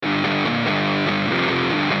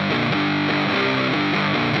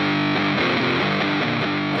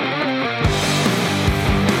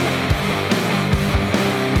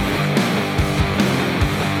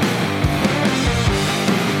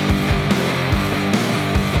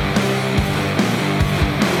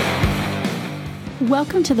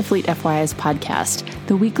Welcome to the Fleet FYIs podcast,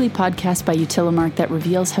 the weekly podcast by Utilimarc that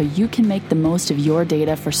reveals how you can make the most of your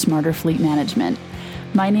data for smarter fleet management.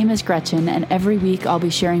 My name is Gretchen, and every week I'll be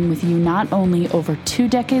sharing with you not only over 2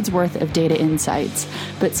 decades worth of data insights,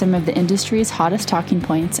 but some of the industry's hottest talking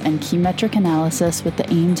points and key metric analysis with the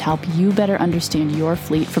aim to help you better understand your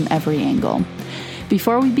fleet from every angle.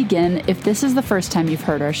 Before we begin, if this is the first time you've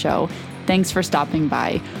heard our show, thanks for stopping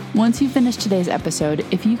by. Once you finish today's episode,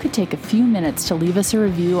 if you could take a few minutes to leave us a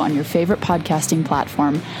review on your favorite podcasting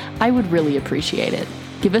platform, I would really appreciate it.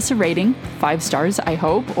 Give us a rating, 5 stars, I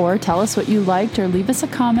hope, or tell us what you liked, or leave us a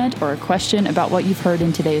comment or a question about what you've heard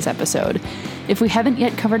in today's episode. If we haven't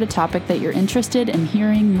yet covered a topic that you're interested in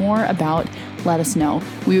hearing more about, let us know.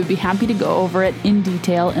 We would be happy to go over it in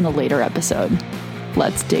detail in a later episode.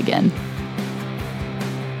 Let's dig in.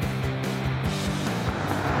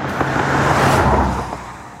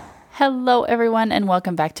 Hello, everyone, and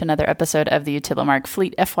welcome back to another episode of the Utilimarc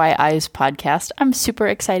Fleet FYIs podcast. I'm super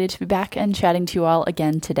excited to be back and chatting to you all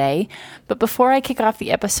again today. But before I kick off the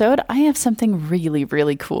episode, I have something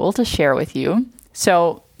really cool to share with you.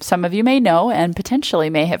 So some of you may know and potentially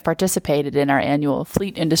may have participated in our annual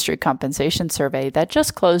Fleet Industry Compensation Survey that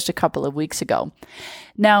just closed a couple of weeks ago.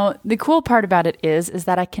 Now, the cool part about it is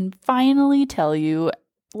that I can finally tell you,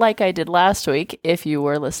 like I did last week, if you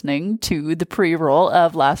were listening to the pre-roll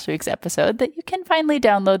of last week's episode, that you can finally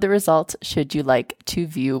download the results should you like to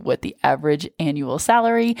view what the average annual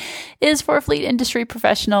salary is for fleet industry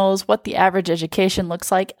professionals, what the average education looks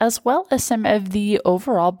like, as well as some of the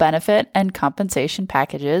overall benefit and compensation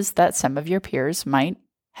packages that some of your peers might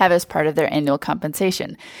have as part of their annual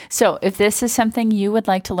compensation. So if this is something you would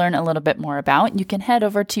like to learn a little bit more about, you can head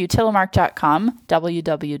over to utilimarc.com,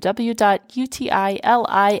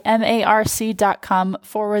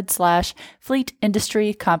 www.utilimarc.com/fleet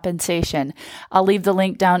industry compensation. I'll leave the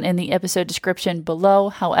link down in the episode description below.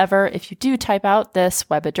 However, if you do type out this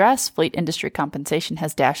web address, fleet industry compensation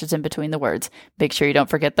has dashes in between the words. Make sure you don't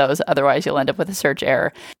forget those, otherwise you'll end up with a search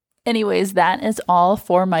error. Anyways, that is all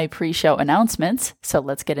for my pre-show announcements, so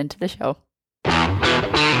let's get into the show.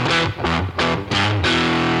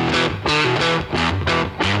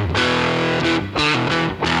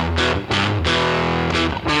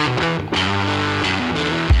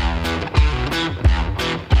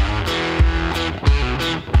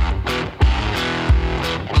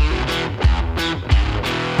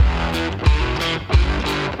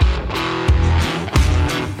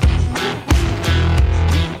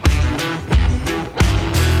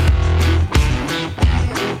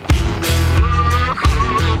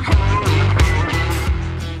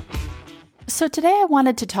 So today I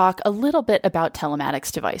wanted to talk a little bit about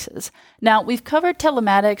telematics devices. Now, we've covered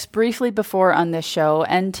telematics briefly before on this show,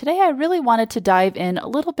 and today I really wanted to dive in a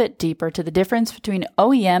little bit deeper to the difference between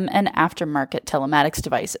OEM and aftermarket telematics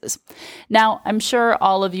devices. Now, I'm sure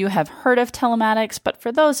all of you have heard of telematics, but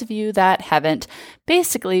for those of you that haven't,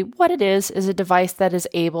 basically what it is a device that is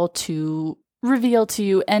able to reveal to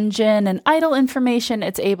you engine and idle information.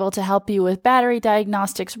 It's able to help you with battery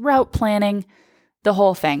diagnostics, route planning, the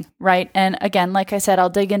whole thing, right? And again, like I said, I'll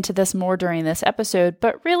dig into this more during this episode,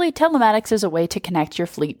 but really telematics is a way to connect your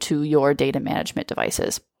fleet to your data management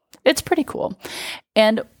devices. It's pretty cool.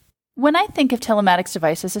 And when I think of telematics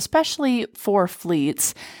devices, especially for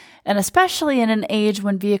fleets, and especially in an age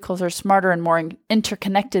when vehicles are smarter and more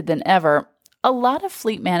interconnected than ever, a lot of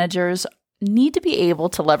fleet managers need to be able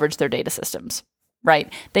to leverage their data systems.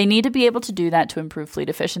 Right. They need to be able to do that to improve fleet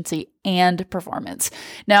efficiency and performance.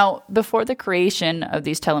 Now, before the creation of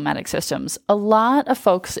these telematic systems, a lot of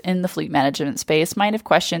folks in the fleet management space might have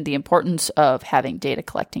questioned the importance of having data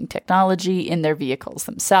collecting technology in their vehicles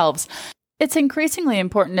themselves. It's increasingly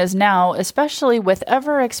important as now, especially with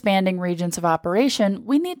ever-expanding regions of operation,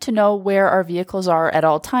 we need to know where our vehicles are at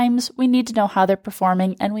all times, we need to know how they're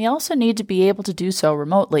performing, and we also need to be able to do so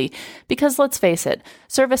remotely. Because let's face it,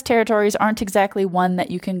 service territories aren't exactly one that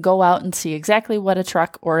you can go out and see exactly what a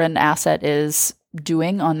truck or an asset is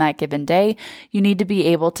doing on that given day. You need to be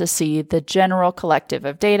able to see the general collective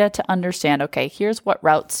of data to understand, okay, here's what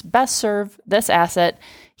routes best serve this asset,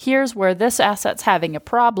 here's where this asset's having a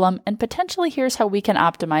problem, and potentially here's how we can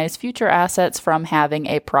optimize future assets from having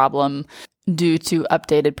a problem due to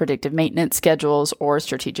updated predictive maintenance schedules or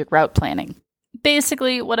strategic route planning.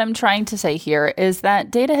 Basically, what I'm trying to say here is that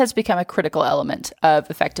data has become a critical element of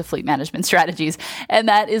effective fleet management strategies, and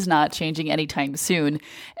that is not changing anytime soon.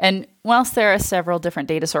 And whilst there are several different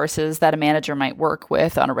data sources that a manager might work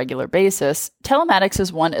with on a regular basis, telematics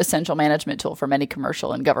is one essential management tool for many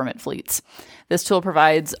commercial and government fleets. This tool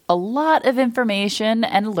provides a lot of information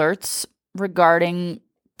and alerts regarding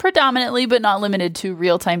predominantly but not limited to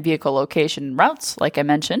real-time vehicle location and routes, like I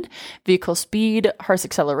mentioned, vehicle speed, horse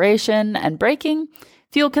acceleration and braking,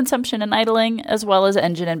 fuel consumption and idling, as well as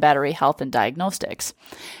engine and battery health and diagnostics.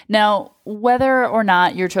 Now, whether or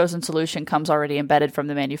not your chosen solution comes already embedded from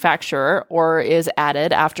the manufacturer or is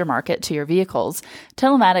added aftermarket to your vehicles,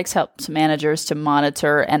 telematics helps managers to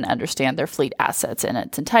monitor and understand their fleet assets in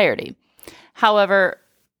its entirety. However,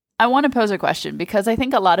 I want to pose a question because I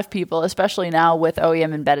think a lot of people, especially now with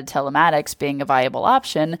OEM embedded telematics being a viable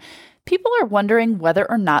option, people are wondering whether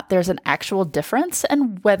or not there's an actual difference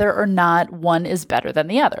and whether or not one is better than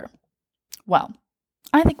the other. Well,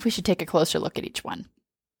 I think we should take a closer look at each one.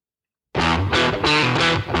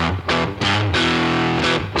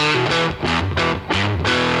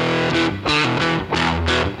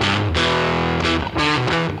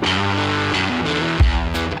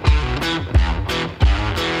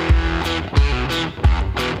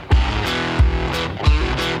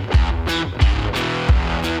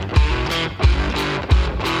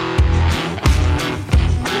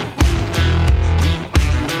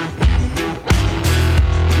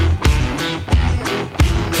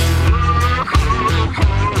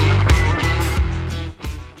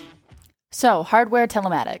 So, hardware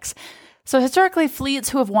telematics. So historically, fleets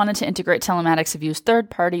who have wanted to integrate telematics have used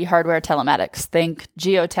third-party hardware telematics. Think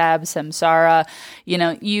Geotab, Samsara,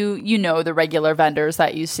 you know the regular vendors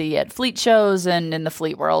that you see at fleet shows and in the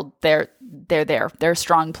fleet world. They're there. They're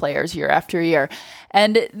strong players year after year.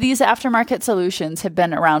 And these aftermarket solutions have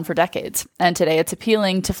been around for decades. And today it's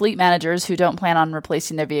appealing to fleet managers who don't plan on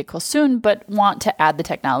replacing their vehicles soon, but want to add the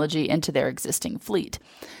technology into their existing fleet.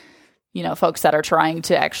 Folks that are trying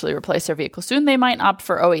to actually replace their vehicle soon, they might opt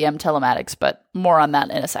for OEM telematics, but more on that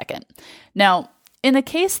in a second. Now, in the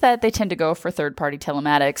case that they tend to go for third-party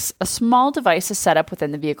telematics, a small device is set up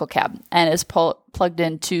within the vehicle cab and is plugged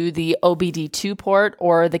into the OBD2 port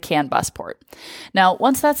or the CAN bus port. Now,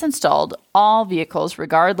 once that's installed, all vehicles,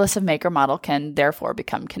 regardless of make or model, can therefore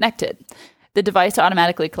become connected. The device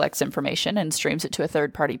automatically collects information and streams it to a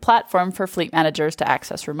third-party platform for fleet managers to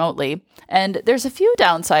access remotely. And there's a few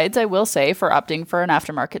downsides, I will say, for opting for an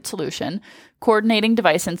aftermarket solution. Coordinating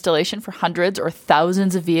device installation for hundreds or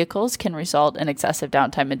thousands of vehicles can result in excessive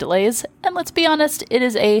downtime and delays. And let's be honest, it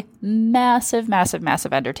is a massive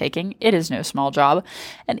undertaking. It is no small job.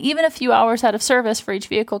 And even a few hours out of service for each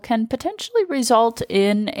vehicle can potentially result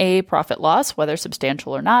in a profit loss, whether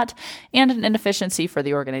substantial or not, and an inefficiency for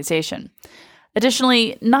the organization.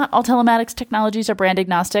 Additionally, not all telematics technologies are brand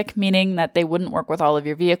agnostic, meaning that they wouldn't work with all of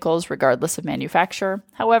your vehicles regardless of manufacturer.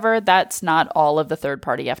 However, that's not all of the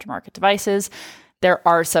third-party aftermarket devices. There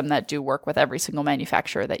are some that do work with every single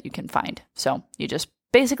manufacturer that you can find. So you just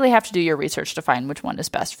basically have to do your research to find which one is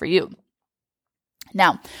best for you.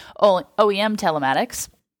 Now, OEM telematics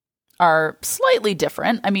are slightly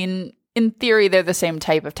different. In theory, they're the same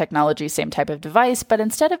type of technology, same type of device, but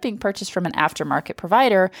instead of being purchased from an aftermarket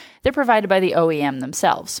provider, they're provided by the OEM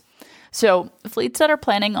themselves. So fleets that are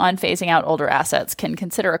planning on phasing out older assets can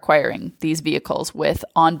consider acquiring these vehicles with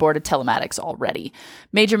onboarded telematics already.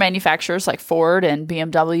 Major manufacturers like Ford and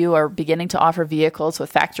BMW are beginning to offer vehicles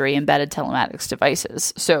with factory-embedded telematics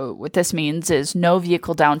devices. So what this means is no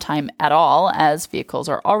vehicle downtime at all, as vehicles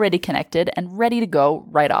are already connected and ready to go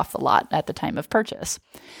right off the lot at the time of purchase.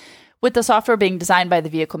 With the software being designed by the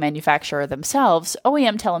vehicle manufacturer themselves,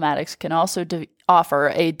 OEM telematics can also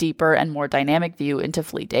offer a deeper and more dynamic view into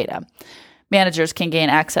fleet data. Managers can gain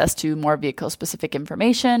access to more vehicle-specific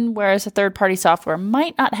information, whereas a third-party software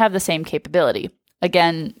might not have the same capability.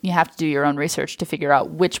 Again, you have to do your own research to figure out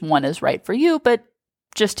which one is right for you, but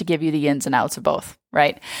just to give you the ins and outs of both,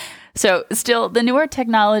 right? So still, the newer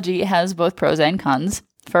technology has both pros and cons.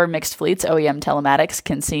 For mixed fleets, OEM telematics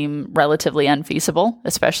can seem relatively unfeasible,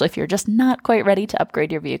 especially if you're just not quite ready to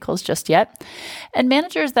upgrade your vehicles just yet. And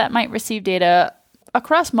managers that might receive data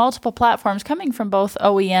across multiple platforms coming from both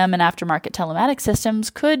OEM and aftermarket telematics systems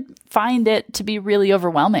could find it to be really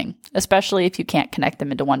overwhelming, especially if you can't connect them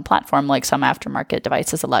into one platform like some aftermarket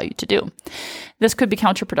devices allow you to do. This could be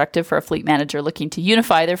counterproductive for a fleet manager looking to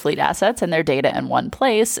unify their fleet assets and their data in one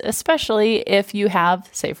place, especially if you have,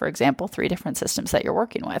 say, for example, 3 different systems that you're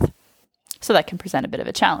working with. So that can present a bit of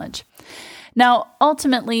a challenge. Now,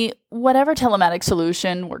 ultimately, whatever telematics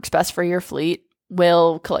solution works best for your fleet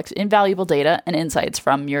will collect invaluable data and insights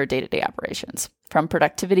from your day-to-day operations. From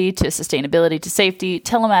productivity to sustainability to safety,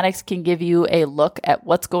 telematics can give you a look at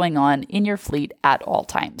what's going on in your fleet at all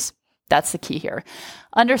times. That's the key here.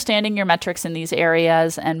 Understanding your metrics in these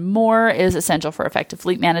areas and more is essential for effective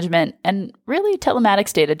fleet management, and really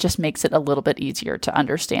telematics data just makes it a little bit easier to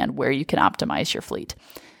understand where you can optimize your fleet.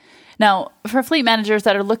 Now, for fleet managers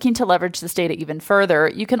that are looking to leverage this data even further,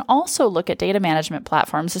 you can also look at data management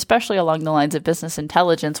platforms, especially along the lines of business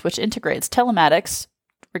intelligence, which integrates telematics,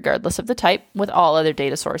 regardless of the type, with all other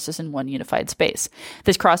data sources in one unified space.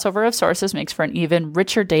 This crossover of sources makes for an even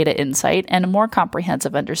richer data insight and a more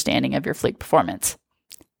comprehensive understanding of your fleet performance.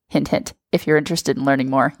 Hint, hint. If you're interested in learning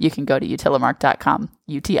more, you can go to utilimarc.com,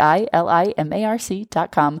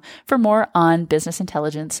 utilimarc.com, for more on business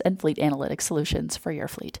intelligence and fleet analytics solutions for your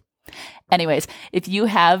fleet. Anyways, if you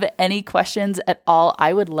have any questions at all,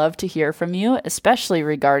 I would love to hear from you, especially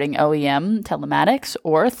regarding OEM, telematics,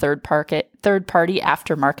 or third-party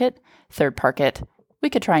aftermarket. We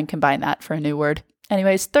could try and combine that for a new word.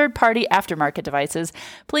 Anyways, third-party aftermarket devices.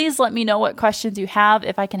 Please let me know what questions you have.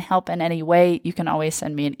 If I can help in any way, you can always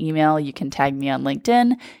send me an email. You can tag me on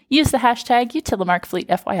LinkedIn, use the hashtag Utilimarc Fleet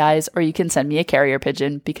FYIs, or you can send me a carrier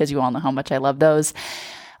pigeon because you all know how much I love those.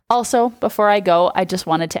 Also, before I go, I just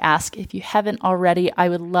wanted to ask, if you haven't already, I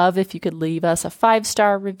would love if you could leave us a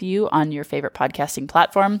 5-star review on your favorite podcasting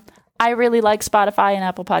platform. I really like Spotify and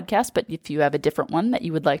Apple Podcasts, but if you have a different one that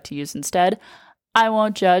you would like to use instead, I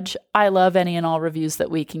won't judge. I love any and all reviews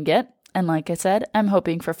that we can get. And like I said, I'm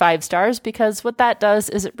hoping for 5 stars because what that does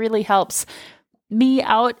is it really helps me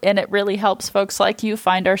out and it really helps folks like you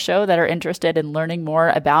find our show that are interested in learning more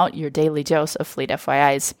about your daily dose of Fleet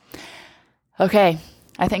FYIs. Okay,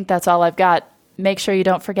 I think that's all I've got. Make sure you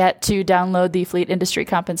don't forget to download the Fleet Industry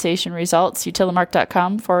Compensation results,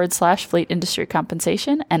 utilimarc.com/Fleet Industry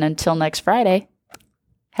Compensation. And until next Friday,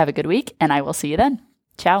 have a good week and I will see you then.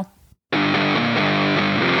 Ciao.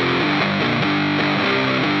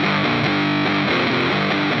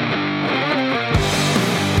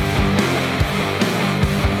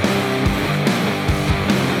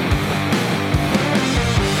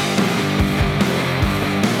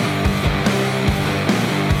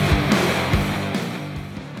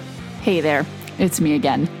 Hey there, it's me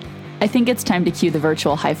again. I think it's time to cue the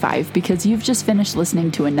virtual high five because you've just finished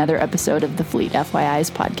listening to another episode of the Fleet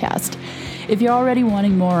FYIs podcast. If you're already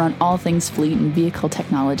wanting more on all things fleet and vehicle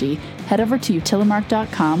technology, head over to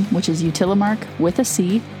utilimarc.com, which is Utilimarc with a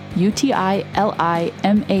C,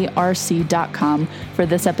 utilimarc.com for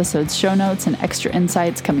this episode's show notes and extra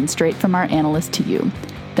insights coming straight from our analyst to you.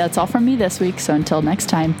 That's all from me this week, so until next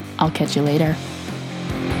time, I'll catch you later.